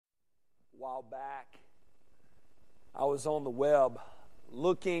while back, I was on the web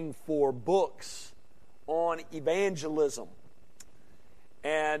looking for books on evangelism.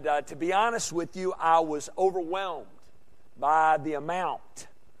 And to be honest with you, I was overwhelmed by the amount.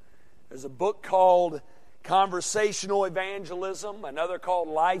 There's a book called Conversational Evangelism, another called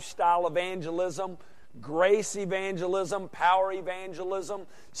Lifestyle Evangelism, Grace Evangelism, Power Evangelism,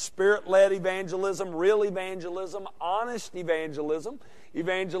 Spirit-led Evangelism, Real Evangelism, Honest Evangelism,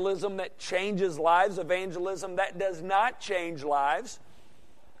 Evangelism that changes lives, Evangelism that does not change lives.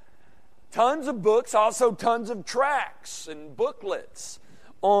 Tons of books, also tons of tracts and booklets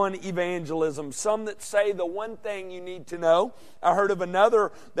on evangelism. Some that say the one thing you need to know. I heard of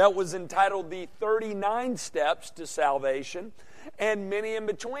another that was entitled The 39 Steps to Salvation, and many in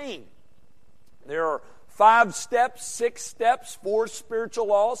between. There are 5 steps, 6 steps, 4 spiritual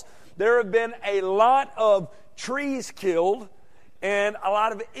laws. There have been a lot of trees killed and a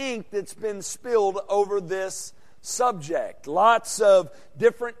lot of ink that's been spilled over this subject. Lots of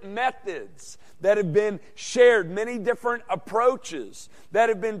different methods that have been shared, many different approaches that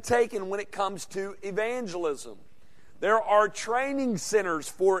have been taken when it comes to evangelism. There are training centers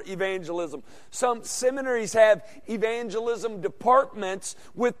for evangelism. Some seminaries have evangelism departments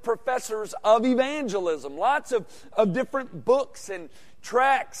with professors of evangelism. Lots of different books and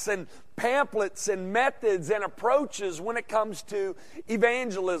tracts and pamphlets and methods and approaches when it comes to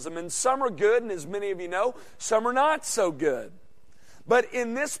evangelism. And some are good, and as many of you know, some are not so good. But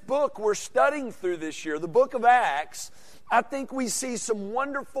in this book we're studying through this year, the book of Acts, I think we see some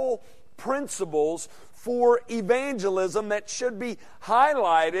wonderful principles for evangelism that should be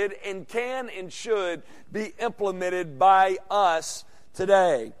highlighted and can and should be implemented by us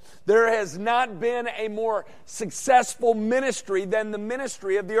today. There has not been a more successful ministry than the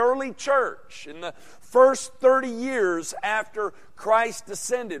ministry of the early church in the first 30 years after Christ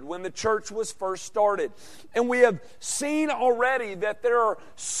ascended, when the church was first started. And we have seen already that there are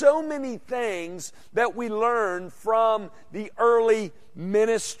so many things that we learn from the early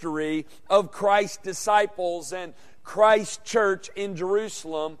ministry of Christ's disciples and Christ's church in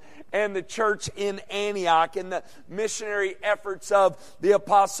Jerusalem and the church in Antioch, and the missionary efforts of the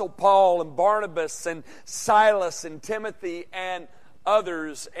Apostle Paul and Barnabas and Silas and Timothy and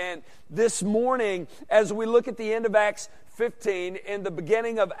others. And this morning, as we look at the end of Acts 15, in the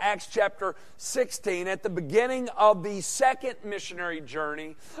beginning of Acts chapter 16, at the beginning of the second missionary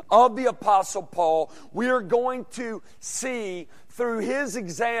journey of the Apostle Paul, we are going to see through his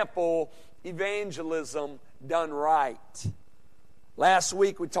example evangelism done right. Last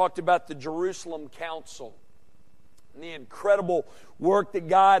week we talked about the Jerusalem Council and the incredible work that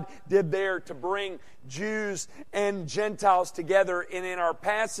God did there to bring Jews and Gentiles together. And in our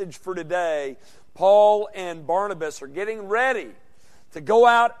passage for today, Paul and Barnabas are getting ready to go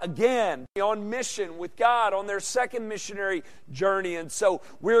out again on mission with God on their second missionary journey. And so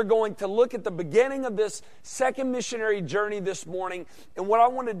we're going to look at the beginning of this second missionary journey this morning. And what I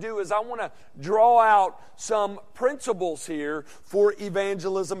want to do is I want to draw out some principles here for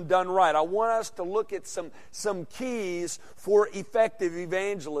evangelism done right. I want us to look at some keys for effective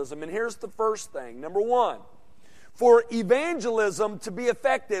evangelism. And here's the first thing. Number one, for evangelism to be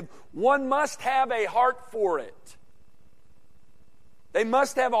effective, one must have a heart for it. They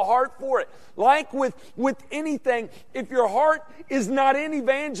must have a heart for it. Like with anything, if your heart is not in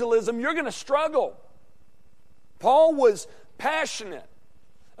evangelism, you're going to struggle. Paul was passionate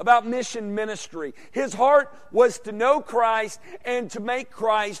about mission ministry. His heart was to know Christ and to make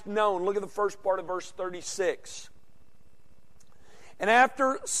Christ known. Look at the first part of verse 36. And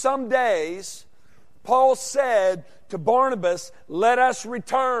after some days, Paul said to Barnabas, "Let us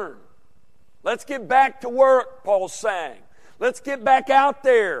return." Let's get back to work, Paul's saying. Let's get back out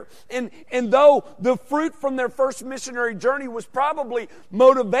there. And though the fruit from their first missionary journey was probably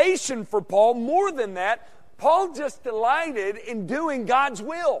motivation for Paul, more than that, Paul just delighted in doing God's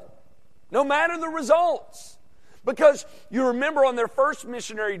will, no matter the results. Because you remember on their first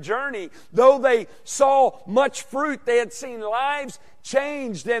missionary journey, though they saw much fruit, they had seen lives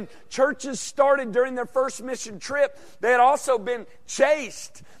changed and churches started during their first mission trip. They had also been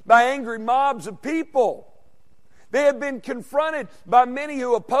chased by angry mobs of people. They had been confronted by many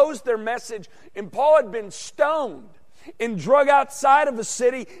who opposed their message, and Paul had been stoned and drug outside of a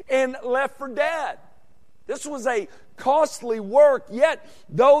city and left for dead. This was a costly work, yet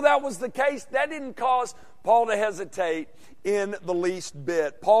though that was the case, that didn't cause Paul to hesitate in the least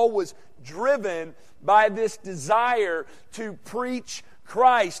bit. Paul was driven by this desire to preach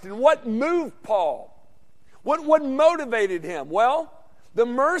Christ. And what moved Paul? What motivated him? Well, the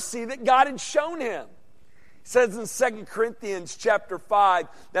mercy that God had shown him. It says in 2 Corinthians chapter 5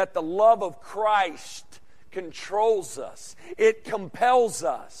 that the love of Christ controls us. It compels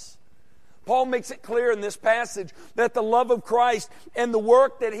us. Paul makes it clear in this passage that the love of Christ and the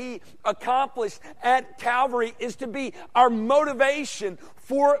work that He accomplished at Calvary is to be our motivation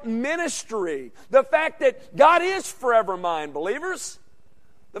for ministry. The fact that God is forever mine, believers.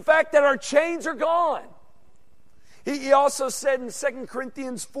 The fact that our chains are gone. He also said in 2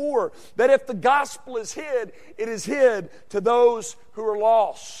 Corinthians 4 that if the gospel is hid, it is hid to those who are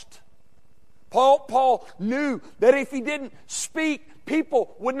lost. Paul knew that if he didn't speak,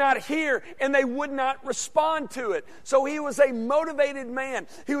 people would not hear and they would not respond to it. So he was a motivated man.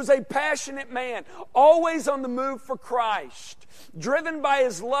 He was a passionate man, always on the move for Christ, driven by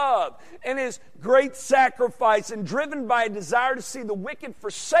His love and His great sacrifice, and driven by a desire to see the wicked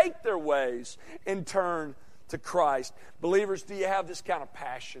forsake their ways and turn to Christ. Believers, do you have this kind of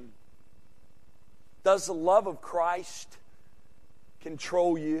passion? Does the love of Christ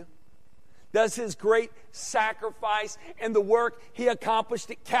control you? Does His great sacrifice and the work He accomplished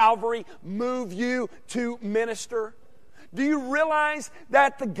at Calvary move you to minister? Do you realize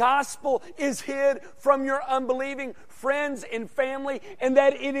that the gospel is hid from your unbelieving friends and family, and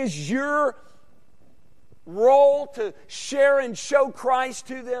that it is your role to share and show Christ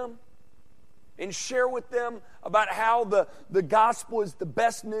to them? And share with them about how the gospel is the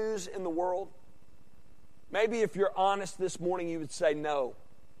best news in the world? Maybe if you're honest this morning, you would say no.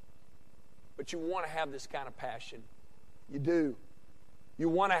 But you want to have this kind of passion. You do. You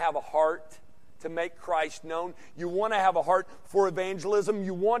want to have a heart to make Christ known. You want to have a heart for evangelism.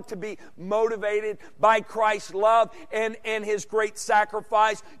 You want to be motivated by Christ's love and His great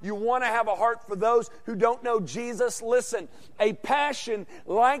sacrifice. You want to have a heart for those who don't know Jesus. Listen, a passion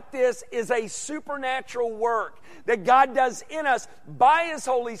like this is a supernatural work that God does in us by His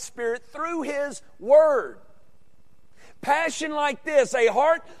Holy Spirit through His Word. Passion like this, a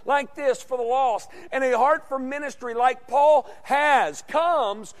heart like this for the lost, and a heart for ministry like Paul has,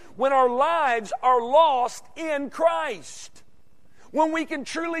 comes when our lives are lost in Christ. When we can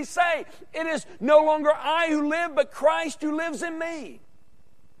truly say, it is no longer I who live, but Christ who lives in me.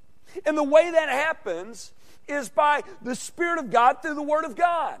 And the way that happens is by the Spirit of God through the Word of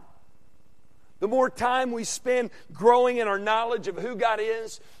God. The more time we spend growing in our knowledge of who God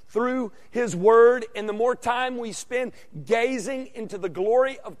is through His Word, and the more time we spend gazing into the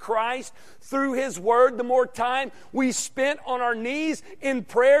glory of Christ through His Word, the more time we spend on our knees in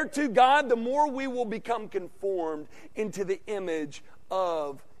prayer to God, the more we will become conformed into the image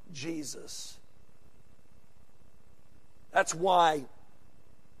of Jesus. That's why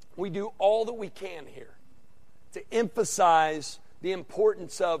we do all that we can here to emphasize the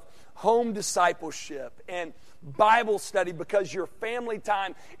importance of home discipleship and Bible study, because your family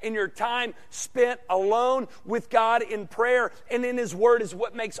time and your time spent alone with God in prayer and in His Word is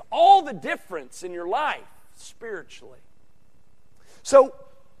what makes all the difference in your life spiritually. So,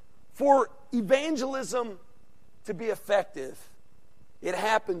 for evangelism to be effective, it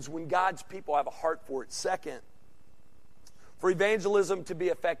happens when God's people have a heart for it. Second, for evangelism to be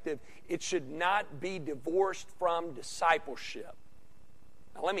effective, it should not be divorced from discipleship.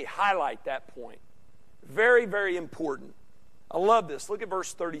 Now, let me highlight that point. Very, very important. I love this. Look at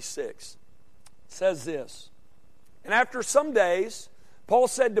verse 36. It says this. And after some days, Paul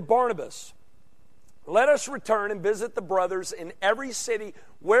said to Barnabas, let us return and visit the brothers in every city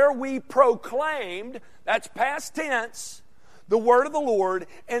where we proclaimed, that's past tense, the word of the Lord,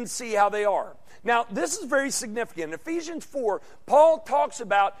 and see how they are. Now, this is very significant. In Ephesians 4, Paul talks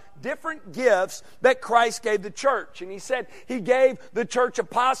about different gifts that Christ gave the church. And he said He gave the church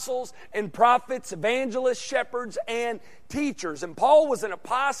apostles and prophets, evangelists, shepherds, and teachers. And Paul was an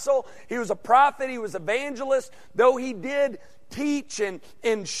apostle, he was a prophet, he was an evangelist. Though he did teach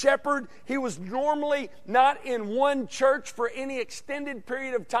and shepherd, he was normally not in one church for any extended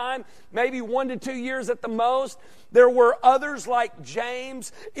period of time, maybe 1 to 2 years at the most. There were others like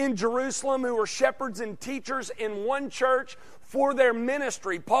James in Jerusalem who were shepherds and teachers in one church for their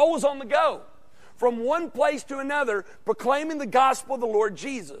ministry. Paul was on the go from one place to another proclaiming the gospel of the Lord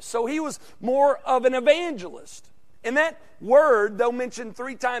Jesus. So he was more of an evangelist. And that word, though mentioned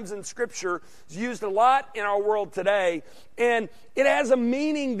 3 times in Scripture, is used a lot in our world today. And it has a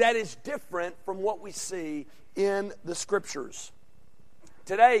meaning that is different from what we see in the Scriptures.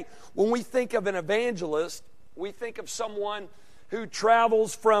 Today, when we think of an evangelist, we think of someone who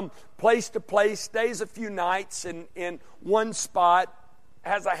travels from place to place, stays a few nights in one spot,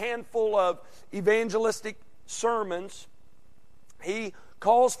 has a handful of evangelistic sermons. He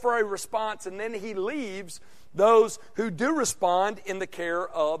calls for a response, and then he leaves those who do respond in the care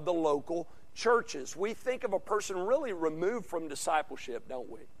of the local churches, we think of a person really removed from discipleship, don't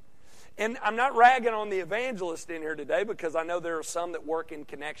we? And I'm not ragging on the evangelist in here today, because I know there are some that work in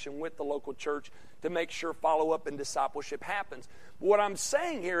connection with the local church to make sure follow-up and discipleship happens. But what I'm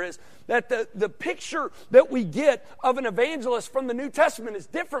saying here is that the picture that we get of an evangelist from the New Testament is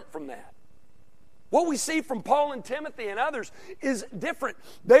different from that. What we see from Paul and Timothy and others is different.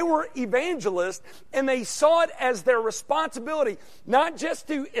 They were evangelists, and they saw it as their responsibility not just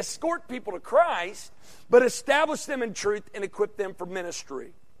to escort people to Christ, but establish them in truth and equip them for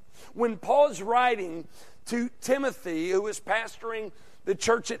ministry. When Paul's writing to Timothy, who was pastoring the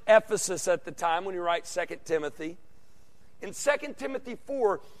church at Ephesus at the time, when he writes 2 Timothy, in 2 Timothy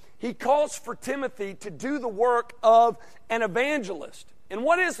 4, he calls for Timothy to do the work of an evangelist. And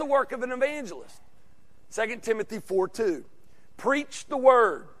what is the work of an evangelist? 2 Timothy 4:2. Preach the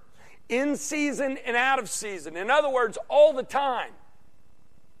word in season and out of season. In other words, all the time.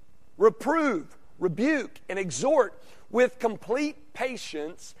 Reprove, rebuke, and exhort with complete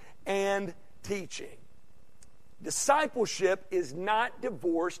patience and teaching. Discipleship is not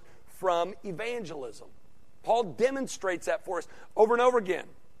divorced from evangelism. Paul demonstrates that for us over and over again.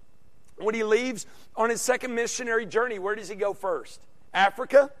 When he leaves on his second missionary journey, where does he go first?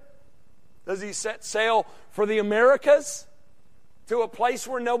 Africa? Does he set sail for the Americas? To a place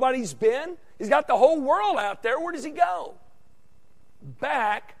where nobody's been? He's got the whole world out there. Where does he go?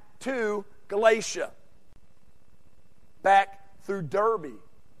 Back to Galatia. Back through Derbe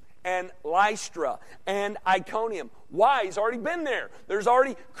and Lystra and Iconium. Why? He's already been there. There's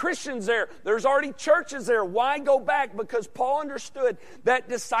already Christians there. There's already churches there. Why go back? Because Paul understood that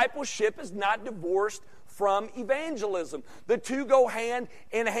discipleship is not divorced from evangelism. The two go hand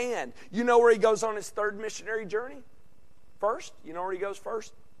in hand. You know where he goes on his third missionary journey? First? You know where he goes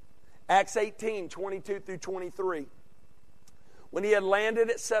first? Acts 18, 22 through 23. When he had landed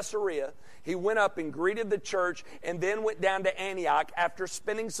at Caesarea, he went up and greeted the church and then went down to Antioch. After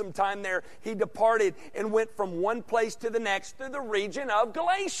spending some time there, he departed and went from one place to the next through the region of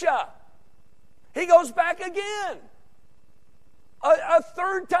Galatia. He goes back again. A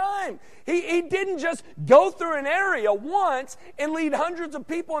third time. He didn't just go through an area once and lead hundreds of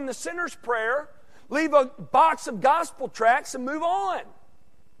people in the sinner's prayer, leave a box of gospel tracts and move on.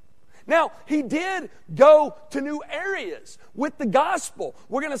 Now, he did go to new areas with the gospel.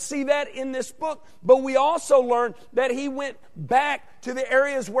 We're going to see that in this book. But we also learn that he went back to the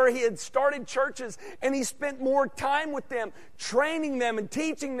areas where he had started churches, and he spent more time with them, training them and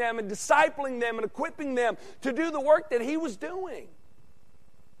teaching them and discipling them and equipping them to do the work that he was doing.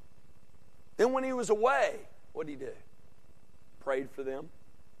 Then when he was away, what did he do? Prayed for them,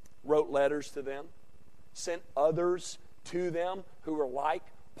 wrote letters to them, sent others to them who were like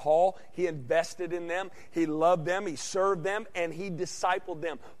Paul. He invested in them, he loved them, he served them, and he discipled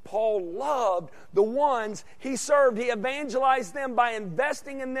them. Paul loved the ones he served. He evangelized them by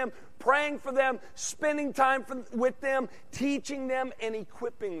investing in them, praying for them, spending time with them, teaching them, and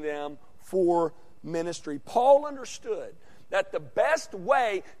equipping them for ministry. Paul understood that the best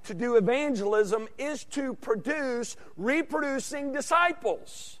way to do evangelism is to produce reproducing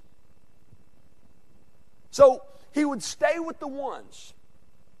disciples. So he would stay with the ones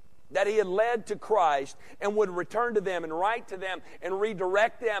that he had led to Christ and would return to them and write to them and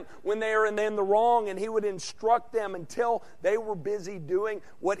redirect them when they are in the wrong, and he would instruct them until they were busy doing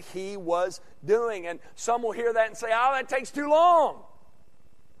what he was doing. And some will hear that and say, oh, that takes too long.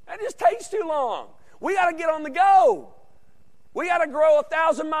 That just takes too long. We got to get on the go. We got to grow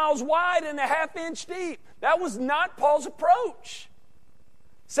 1,000 miles wide and a half inch deep. That was not Paul's approach.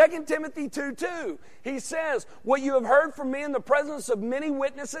 2 Timothy 2:2, he says, what you have heard from me in the presence of many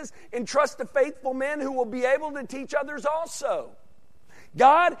witnesses, entrust to faithful men who will be able to teach others also.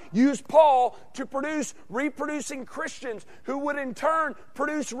 God used Paul to produce reproducing Christians who would in turn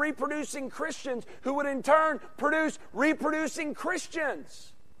produce reproducing Christians who would in turn produce reproducing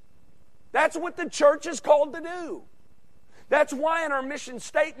Christians. That's what the church is called to do. That's why in our mission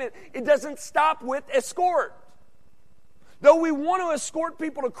statement, it doesn't stop with escort. Though we want to escort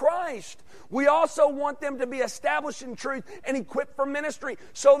people to Christ, we also want them to be established in truth and equipped for ministry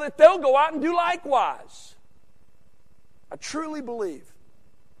so that they'll go out and do likewise. I truly believe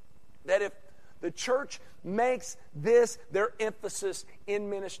that if the church makes this their emphasis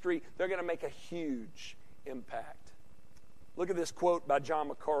in ministry, they're going to make a huge impact. Look at this quote by John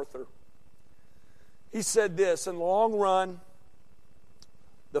MacArthur. He said this, in the long run,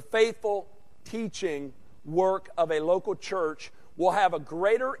 the faithful teaching work of a local church will have a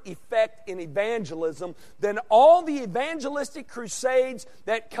greater effect in evangelism than all the evangelistic crusades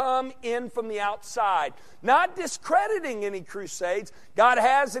that come in from the outside. Not discrediting any crusades. God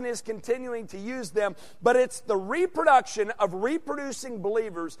has and is continuing to use them, but it's the reproduction of reproducing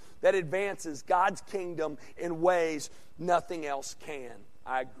believers that advances God's kingdom in ways nothing else can.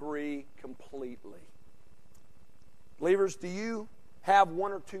 I agree completely. Believers, do you have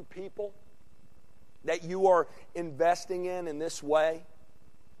one or two people that you are investing in this way?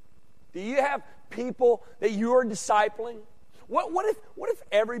 Do you have people that you are discipling? What if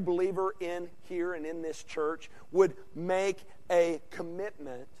every believer in here and in this church would make a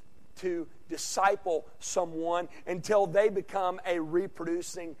commitment to disciple someone until they become a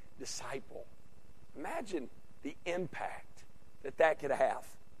reproducing disciple? Imagine the impact that could have.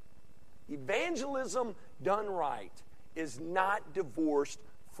 Evangelism done right is not divorced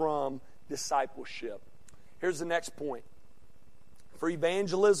from discipleship. Here's the next point. For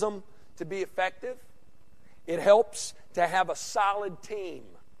evangelism to be effective, it helps to have a solid team.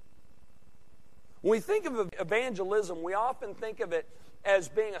 When we think of evangelism, we often think of it as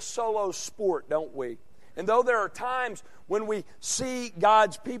being a solo sport, don't we? And though there are times when we see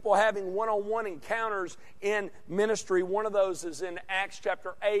God's people having one-on-one encounters in ministry, one of those is in Acts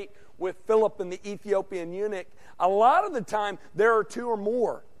chapter 8 with Philip and the Ethiopian eunuch, a lot of the time there are two or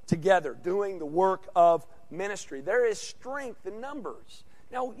more together doing the work of ministry. There is strength in numbers.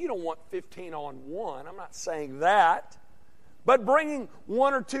 Now, you don't want 15 on one. I'm not saying that. But bringing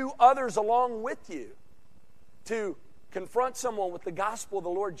one or two others along with you to confront someone with the gospel of the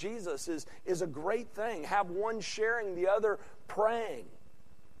Lord Jesus is a great thing. Have one sharing, the other praying.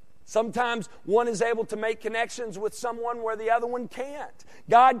 Sometimes one is able to make connections with someone where the other one can't.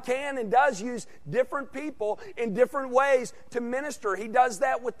 God can and does use different people in different ways to minister. He does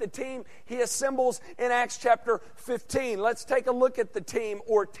that with the team he assembles in Acts chapter 15. Let's take a look at the team,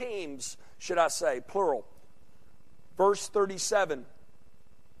 or teams, should I say, plural. Verse 37.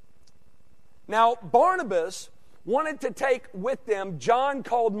 Now, Barnabas wanted to take with them John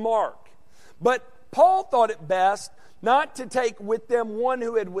called Mark, but Paul thought it best not to take with them one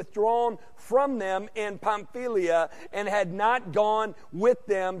who had withdrawn from them in Pamphylia and had not gone with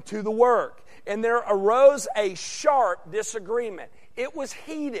them to the work. And there arose a sharp disagreement. It was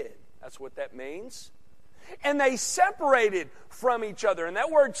heated. That's what that means. And they separated from each other. And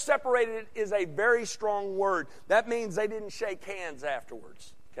that word separated is a very strong word. That means they didn't shake hands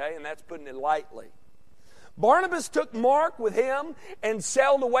afterwards. Okay? And that's putting it lightly. Barnabas took Mark with him and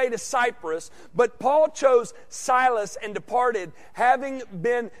sailed away to Cyprus, but Paul chose Silas and departed, having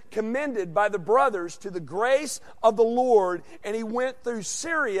been commended by the brothers to the grace of the Lord, and he went through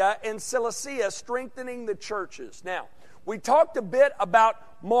Syria and Cilicia, strengthening the churches. Now, we talked a bit about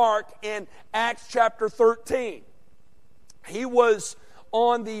Mark in Acts chapter 13. He was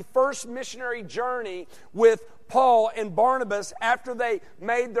on the first missionary journey with Paul and Barnabas after they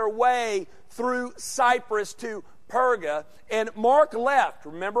made their way through Cyprus to Perga, and Mark left,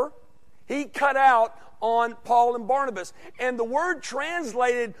 remember? He cut out on Paul and Barnabas. And the word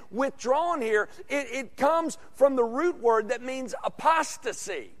translated withdrawn here, it comes from the root word that means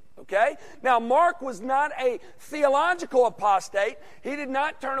apostasy. Okay? Now, Mark was not a theological apostate. He did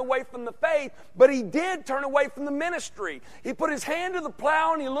not turn away from the faith, but he did turn away from the ministry. He put his hand to the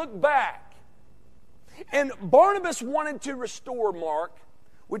plow and he looked back. And Barnabas wanted to restore Mark,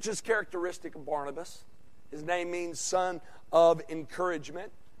 which is characteristic of Barnabas. His name means son of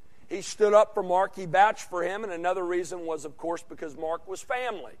encouragement. He stood up for Mark. He vouched for him. And another reason was, of course, because Mark was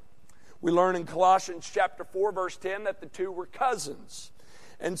family. We learn in Colossians chapter 4, verse 10, that the two were cousins.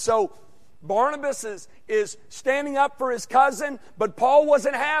 And so Barnabas is standing up for his cousin, but Paul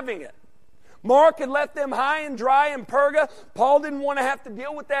wasn't having it. Mark had left them high and dry in Perga. Paul didn't want to have to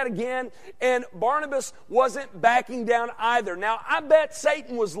deal with that again, and Barnabas wasn't backing down either. Now, I bet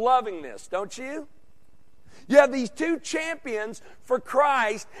Satan was loving this, don't you? You have these two champions for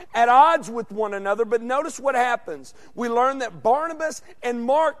Christ at odds with one another, but notice what happens. We learn that Barnabas and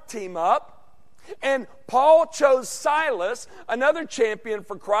Mark team up, and Paul chose Silas, another champion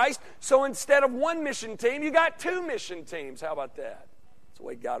for Christ. So instead of one mission team, you got two mission teams. How about that? That's the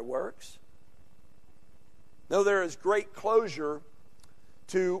way God works. Now, there is great closure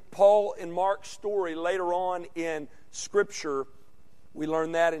to Paul and Mark's story later on in Scripture. We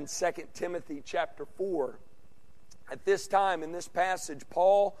learn that in 2 Timothy chapter 4. At this time, in this passage,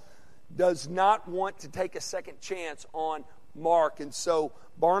 Paul does not want to take a second chance on Mark. And so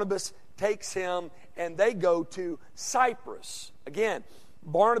Barnabas takes him and they go to Cyprus. Again,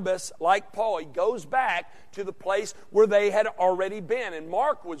 Barnabas, like Paul, he goes back to the place where they had already been. And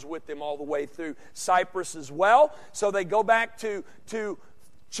Mark was with them all the way through Cyprus as well. So they go back to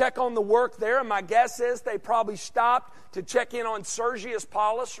check on the work there. And my guess is they probably stopped to check in on Sergius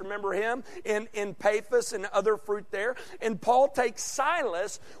Paulus, remember him, in Paphos and other fruit there. And Paul takes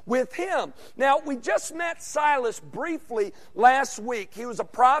Silas with him. Now, we just met Silas briefly last week. He was a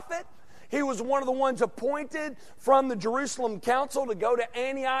prophet. He was one of the ones appointed from the Jerusalem council to go to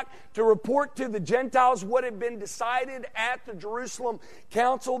Antioch to report to the Gentiles what had been decided at the Jerusalem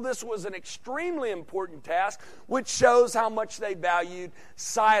council. This was an extremely important task, which shows how much they valued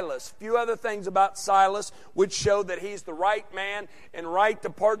Silas. A few other things about Silas which show that he's the right man and right to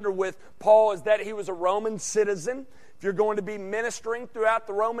partner with Paul is that he was a Roman citizen. If you're going to be ministering throughout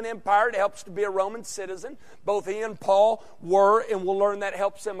the Roman Empire, it helps to be a Roman citizen. Both he and Paul were, and we'll learn that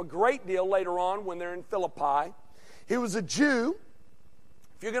helps them a great deal later on when they're in Philippi. He was a Jew.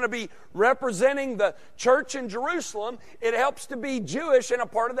 If you're going to be representing the church in Jerusalem, it helps to be Jewish and a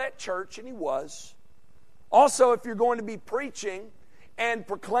part of that church, and he was. Also, if you're going to be preaching and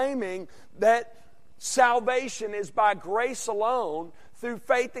proclaiming that salvation is by grace alone, through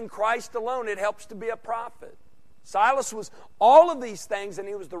faith in Christ alone, it helps to be a prophet. Silas was all of these things, and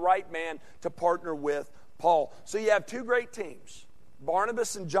he was the right man to partner with Paul. So you have two great teams,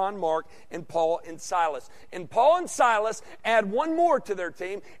 Barnabas and John Mark, and Paul and Silas. And Paul and Silas add one more to their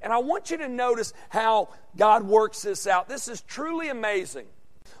team, and I want you to notice how God works this out. This is truly amazing.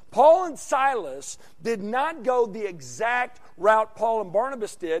 Paul and Silas did not go the exact route Paul and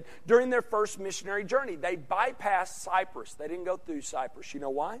Barnabas did during their first missionary journey. They bypassed Cyprus. They didn't go through Cyprus. You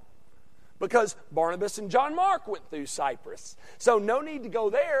know why? Because Barnabas and John Mark went through Cyprus. So no need to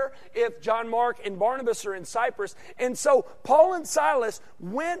go there if John Mark and Barnabas are in Cyprus. And so Paul and Silas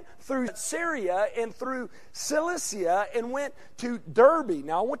went through Syria and through Cilicia and went to Derbe.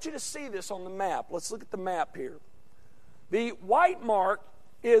 Now I want you to see this on the map. Let's look at the map here. The white mark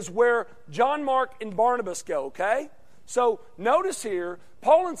is where John Mark and Barnabas go, okay? So notice here,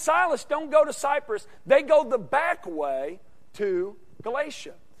 Paul and Silas don't go to Cyprus. They go the back way to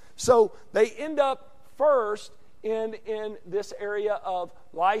Galatia. So they end up first in this area of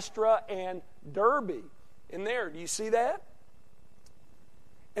Lystra and Derbe. In there, do you see that?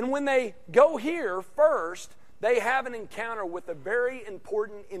 And when they go here first, they have an encounter with a very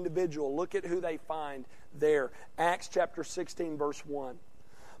important individual. Look at who they find there. Acts chapter 16, verse 1.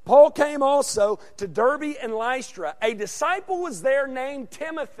 Paul came also to Derbe and Lystra. A disciple was there named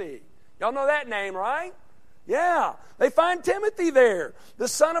Timothy. Y'all know that name, right? Yeah, they find Timothy there, the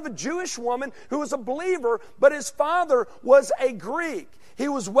son of a Jewish woman who was a believer, but his father was a Greek. He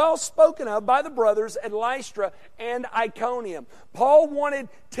was well spoken of by the brothers at Lystra and Iconium. Paul wanted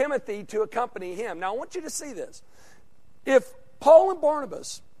Timothy to accompany him. Now, I want you to see this. If Paul and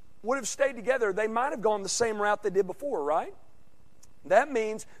Barnabas would have stayed together, they might have gone the same route they did before, right? That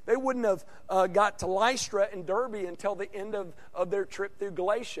means they wouldn't have got to Lystra and Derbe until the end of their trip through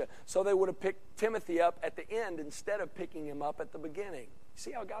Galatia. So they would have picked Timothy up at the end instead of picking him up at the beginning.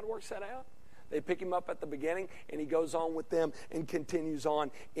 See how God works that out? They pick him up at the beginning, and he goes on with them and continues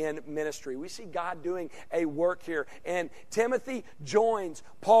on in ministry. We see God doing a work here. And Timothy joins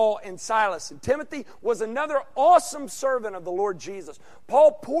Paul and Silas. And Timothy was another awesome servant of the Lord Jesus.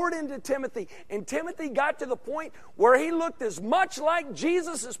 Paul poured into Timothy, and Timothy got to the point where he looked as much like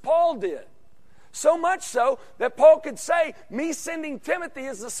Jesus as Paul did. So much so that Paul could say, me sending Timothy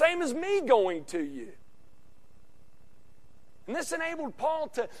is the same as me going to you. And this enabled Paul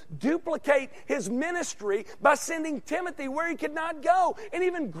to duplicate his ministry by sending Timothy where he could not go. And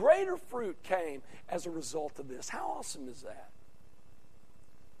even greater fruit came as a result of this. How awesome is that?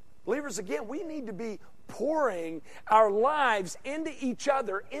 Believers, again, we need to be pouring our lives into each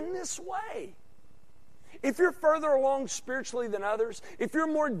other in this way. If you're further along spiritually than others, if you're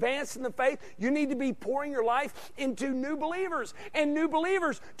more advanced in the faith, you need to be pouring your life into new believers. And new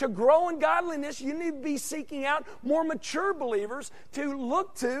believers, to grow in godliness, you need to be seeking out more mature believers to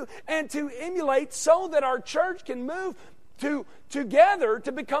look to and to emulate so that our church can move together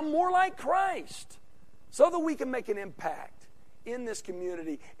to become more like Christ, so that we can make an impact in this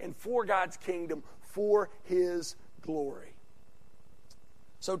community and for God's kingdom, for His glory.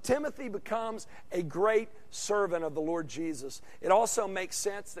 So Timothy becomes a great servant of the Lord Jesus. It also makes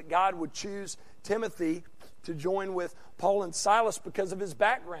sense that God would choose Timothy to join with Paul and Silas because of his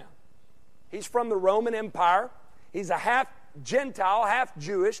background. He's from the Roman Empire. He's a half Gentile, half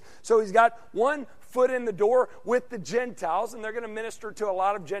Jewish. So he's got one foot in the door with the Gentiles, and they're going to minister to a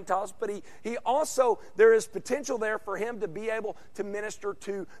lot of Gentiles. But he also, there is potential there for him to be able to minister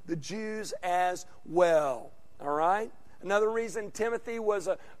to the Jews as well. All right? Another reason Timothy was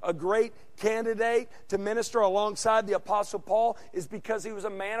a great candidate to minister alongside the Apostle Paul is because he was a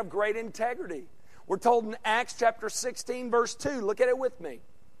man of great integrity. We're told in Acts chapter 16, verse 2. Look at it with me.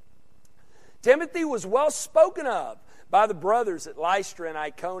 Timothy was well spoken of by the brothers at Lystra and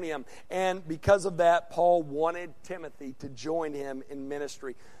Iconium, and because of that, Paul wanted Timothy to join him in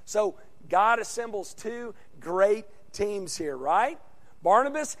ministry. So God assembles two great teams here, right?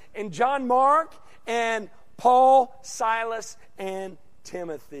 Barnabas and John Mark, and Paul, Silas, and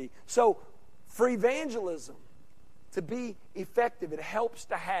Timothy. So for evangelism to be effective, it helps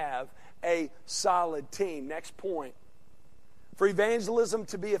to have a solid team. Next point. For evangelism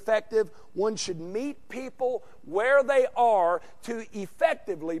to be effective, one should meet people where they are to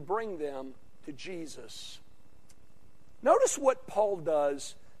effectively bring them to Jesus. Notice what Paul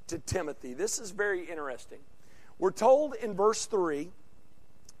does to Timothy. This is very interesting. We're told in verse 3,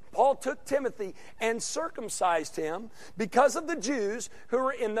 Paul took Timothy and circumcised him because of the Jews who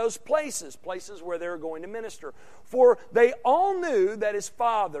were in those places where they were going to minister. For they all knew that his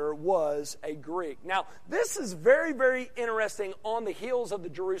father was a Greek. Now, this is very, very interesting on the heels of the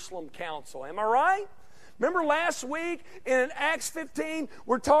Jerusalem Council. Am I right? Remember last week in Acts 15,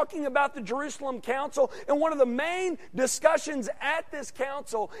 we're talking about the Jerusalem Council, and one of the main discussions at this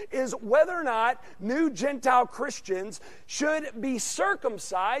council is whether or not new Gentile Christians should be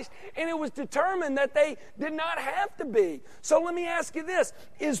circumcised, and it was determined that they did not have to be. So let me ask you this.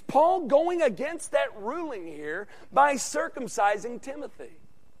 Is Paul going against that ruling here by circumcising Timothy?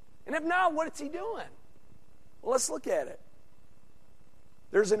 And if not, what is he doing? Well, let's look at it.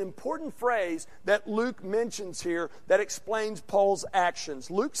 There's an important phrase that Luke mentions here that explains Paul's actions.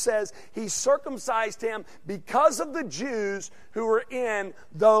 Luke says he circumcised him because of the Jews who were in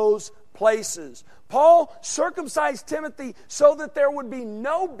those places. Paul circumcised Timothy so that there would be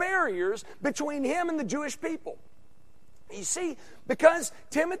no barriers between him and the Jewish people. You see, because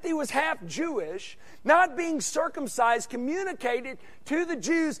Timothy was half Jewish, not being circumcised communicated to the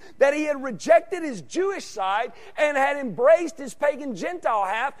Jews that he had rejected his Jewish side and had embraced his pagan Gentile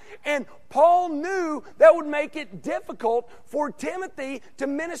half, and Paul knew that would make it difficult for Timothy to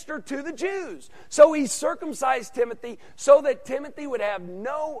minister to the Jews. So he circumcised Timothy so that Timothy would have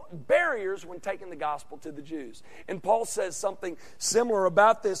no barriers when taking the gospel to the Jews. And Paul says something similar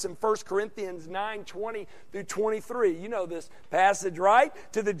about this in 1 Corinthians 9:20 through 23. You know this passage, right?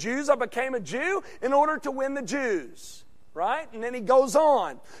 To the Jews I became a Jew in order to win the Jews. Right? And then he goes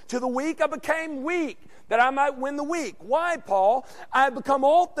on. To the weak I became weak, that I might win the weak. Why, Paul? I have become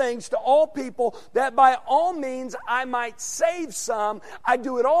all things to all people, that by all means I might save some. I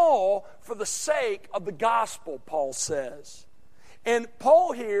do it all for the sake of the gospel, Paul says. And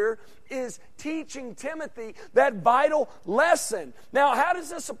Paul here is teaching Timothy that vital lesson. Now, how does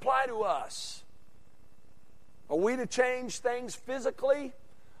this apply to us? Are we to change things physically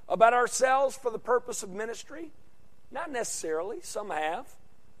about ourselves for the purpose of ministry? Not necessarily. Some have.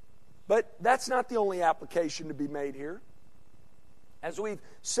 But that's not the only application to be made here. As we've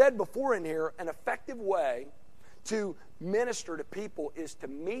said before in here, an effective way to minister to people is to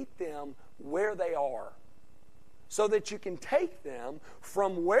meet them where they are, so that you can take them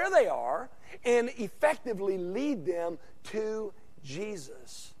from where they are and effectively lead them to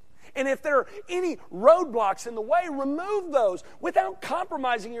Jesus. And if there are any roadblocks in the way, remove those without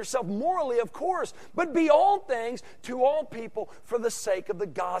compromising yourself morally, of course, but be all things to all people for the sake of the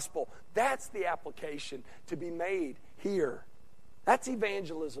gospel. That's the application to be made here. That's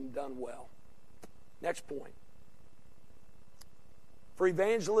evangelism done well. Next point. For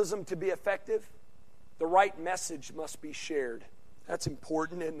evangelism to be effective, the right message must be shared. That's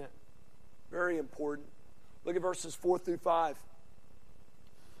important, isn't it? Very important. Look at verses 4 through 5.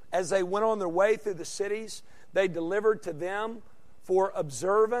 As they went on their way through the cities, they delivered to them for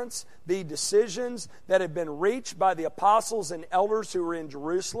observance the decisions that had been reached by the apostles and elders who were in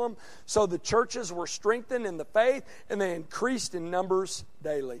Jerusalem. So the churches were strengthened in the faith, and they increased in numbers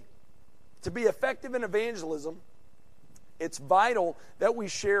daily. To be effective in evangelism, it's vital that we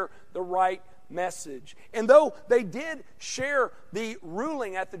share the right message. And though they did share the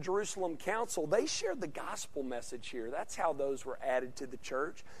ruling at the Jerusalem Council, they shared the gospel message here. That's how those were added to the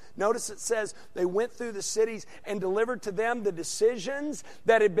church. Notice it says they went through the cities and delivered to them the decisions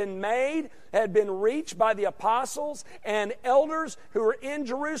that had been made, had been reached by the apostles and elders who were in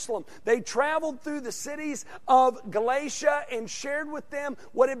Jerusalem. They traveled through the cities of Galatia and shared with them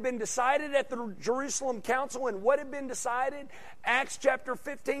what had been decided at the Jerusalem Council. And what had been decided? Acts chapter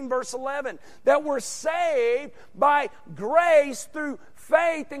 15, verse 11. That we're saved by grace through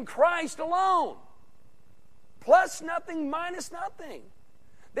faith in Christ alone. Plus nothing, minus nothing.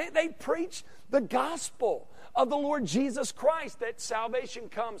 They preach the gospel of the Lord Jesus Christ, that salvation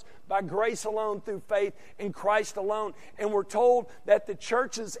comes by grace alone, through faith in Christ alone. And we're told that the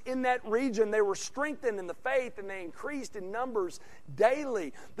churches in that region, they were strengthened in the faith and they increased in numbers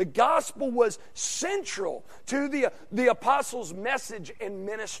daily. The gospel was central to the apostles' message and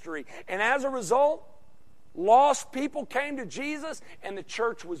ministry. And as a result, lost people came to Jesus and the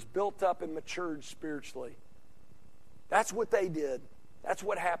church was built up and matured spiritually. That's what they did. That's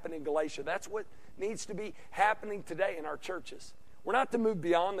what happened in Galatia. That's what needs to be happening today in our churches. We're not to move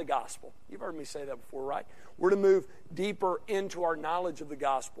beyond the gospel. You've heard me say that before, right? We're to move deeper into our knowledge of the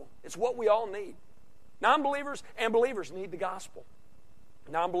gospel. It's what we all need. Non-believers and believers need the gospel.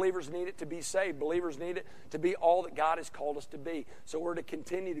 Non-believers need it to be saved. Believers need it to be all that God has called us to be. So we're to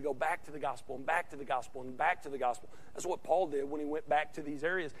continue to go back to the gospel and back to the gospel and back to the gospel. That's what Paul did when he went back to these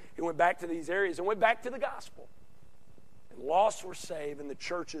areas. He went back to these areas and went back to the gospel. And lost were saved and the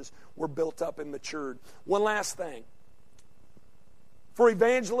churches were built up and matured. One last thing. For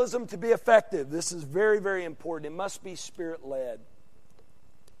evangelism to be effective, this is very, very important. It must be Spirit-led.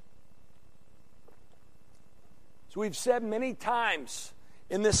 So we've said many times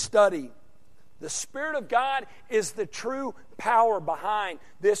in this study, the Spirit of God is the true power behind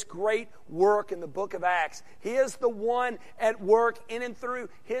this great work in the book of Acts. He is the one at work in and through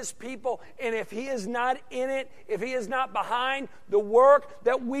His people. And if He is not in it, if He is not behind the work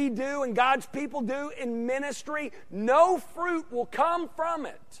that we do and God's people do in ministry, no fruit will come from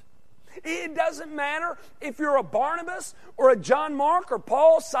it. It doesn't matter if you're a Barnabas or a John Mark or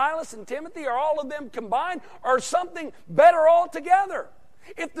Paul, Silas, and Timothy, or all of them combined, or something better altogether.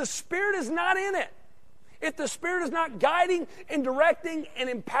 If the Spirit is not in it, if the Spirit is not guiding and directing and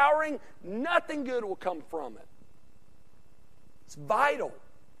empowering, nothing good will come from it. It's vital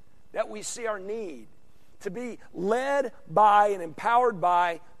that we see our need to be led by and empowered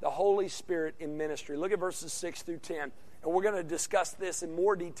by the Holy Spirit in ministry. Look at verses 6 through 10. And we're going to discuss this in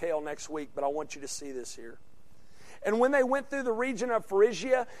more detail next week, but I want you to see this here. And when they went through the region of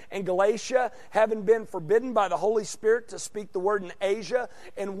Phrygia and Galatia, having been forbidden by the Holy Spirit to speak the word in Asia,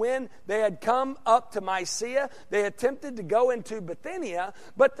 and when they had come up to Mysia, they attempted to go into Bithynia,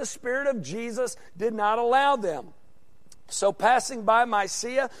 but the Spirit of Jesus did not allow them. So passing by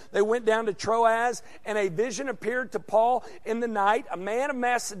Mysia, they went down to Troas, and a vision appeared to Paul in the night. A man of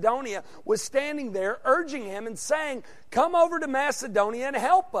Macedonia was standing there, urging him and saying, "Come over to Macedonia and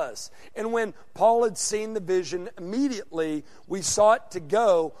help us." And when Paul had seen the vision, immediately we sought to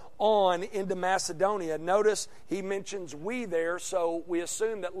go on into Macedonia. Notice he mentions we there, so we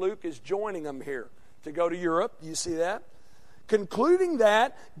assume that Luke is joining them here to go to Europe. You see that? Concluding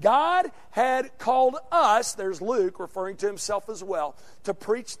that God had called us, there's Luke referring to himself as well, to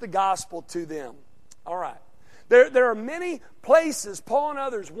preach the gospel to them. All right. There are many places Paul and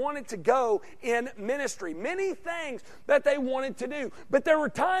others wanted to go in ministry, many things that they wanted to do. But there were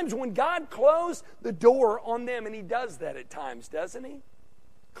times when God closed the door on them, and He does that at times, doesn't He?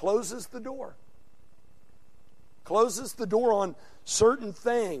 Closes the door. Closes the door on certain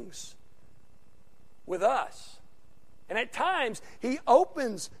things with us. And at times, He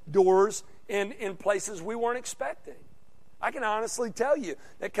opens doors in places we weren't expecting. I can honestly tell you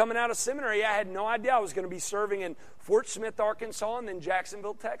that coming out of seminary, I had no idea I was going to be serving in Fort Smith, Arkansas, and then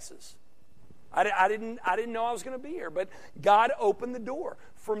Jacksonville, Texas. I didn't know I was going to be here, but God opened the door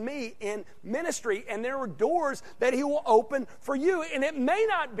for me in ministry, and there were doors that He will open for you. And it may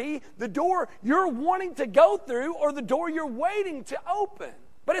not be the door you're wanting to go through or the door you're waiting to open,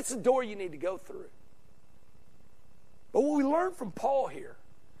 but it's the door you need to go through. But what we learn from Paul here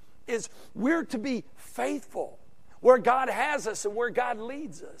is we're to be faithful where God has us and where God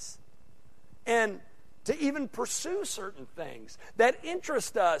leads us. And to even pursue certain things that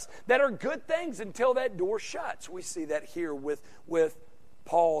interest us, that are good things until that door shuts. We see that here with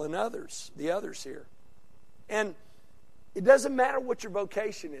Paul and others, the others here. And it doesn't matter what your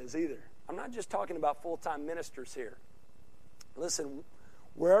vocation is either. I'm not just talking about full-time ministers here. Listen,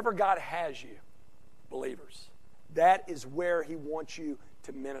 wherever God has you, believers, that is where He wants you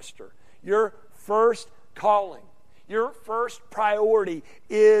to minister. Your first calling, your first priority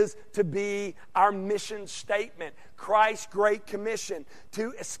is to be our mission statement, Christ's Great Commission,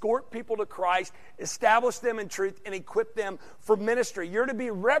 to escort people to Christ, establish them in truth, and equip them for ministry. You're to be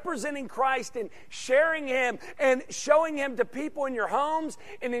representing Christ and sharing Him and showing Him to people in your homes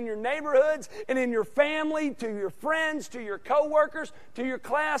and in your neighborhoods and in your family, to your friends, to your coworkers, to your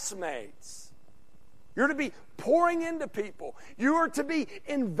classmates. You're to be pouring into people. You are to be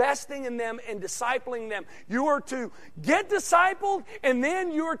investing in them and discipling them. You are to get discipled, and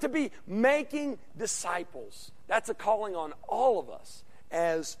then you are to be making disciples. That's a calling on all of us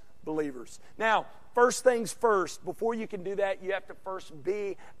as believers. Now, first things first, before you can do that, you have to first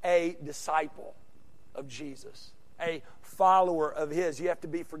be a disciple of Jesus, a follower of His. You have to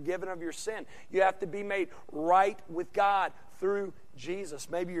be forgiven of your sin. You have to be made right with God through Jesus.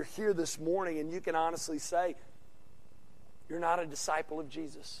 Maybe you're here this morning and you can honestly say, you're not a disciple of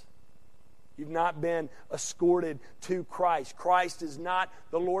Jesus. You've not been escorted to Christ. Christ is not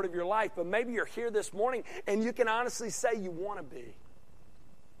the Lord of your life. But maybe you're here this morning and you can honestly say you want to be.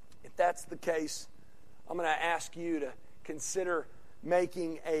 If that's the case, I'm going to ask you to consider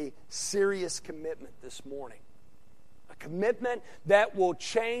making a serious commitment this morning. A commitment that will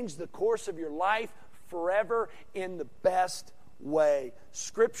change the course of your life forever in the best way.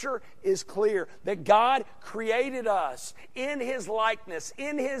 Scripture is clear that God created us in His likeness,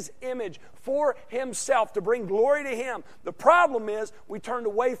 in His image, for Himself, to bring glory to Him. The problem is we turned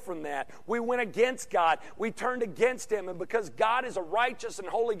away from that. We went against God. We turned against Him. And because God is a righteous and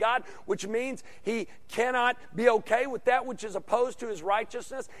holy God, which means He cannot be okay with that which is opposed to His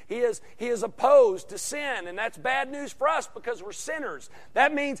righteousness, He is opposed to sin. And that's bad news for us because we're sinners.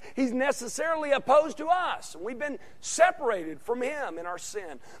 That means He's necessarily opposed to us. We've been separated from Him in our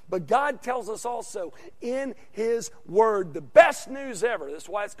sin. But God tells us also in His Word, the best news ever. That's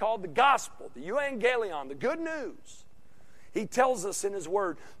why it's called the gospel, the euangelion, the good news. He tells us in His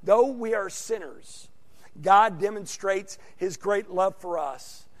Word, though we are sinners, God demonstrates His great love for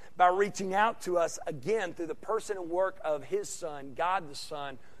us by reaching out to us again through the person and work of His Son, God the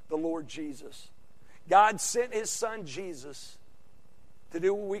Son, the Lord Jesus. God sent His Son Jesus to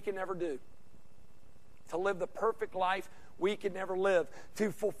do what we can never do, to live the perfect life we could never live,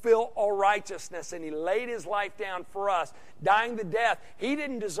 to fulfill all righteousness. And He laid His life down for us, dying the death. He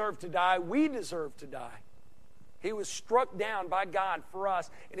didn't deserve to die. We deserve to die. He was struck down by God for us,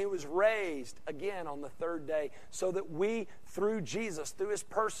 and He was raised again on the third day so that we, through Jesus, through His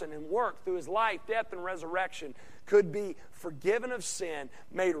person and work, through His life, death, and resurrection, could be forgiven of sin,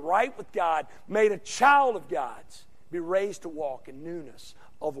 made right with God, made a child of God's, be raised to walk in newness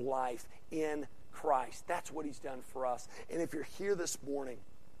of life in Christ. That's what He's done for us. And if you're here this morning,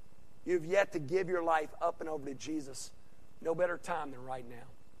 you've yet to give your life up and over to Jesus, no better time than right now.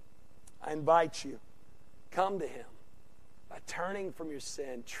 I invite you, come to Him by turning from your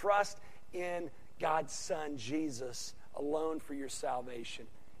sin. Trust in God's Son, Jesus, alone for your salvation,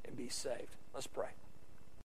 and be saved. Let's pray.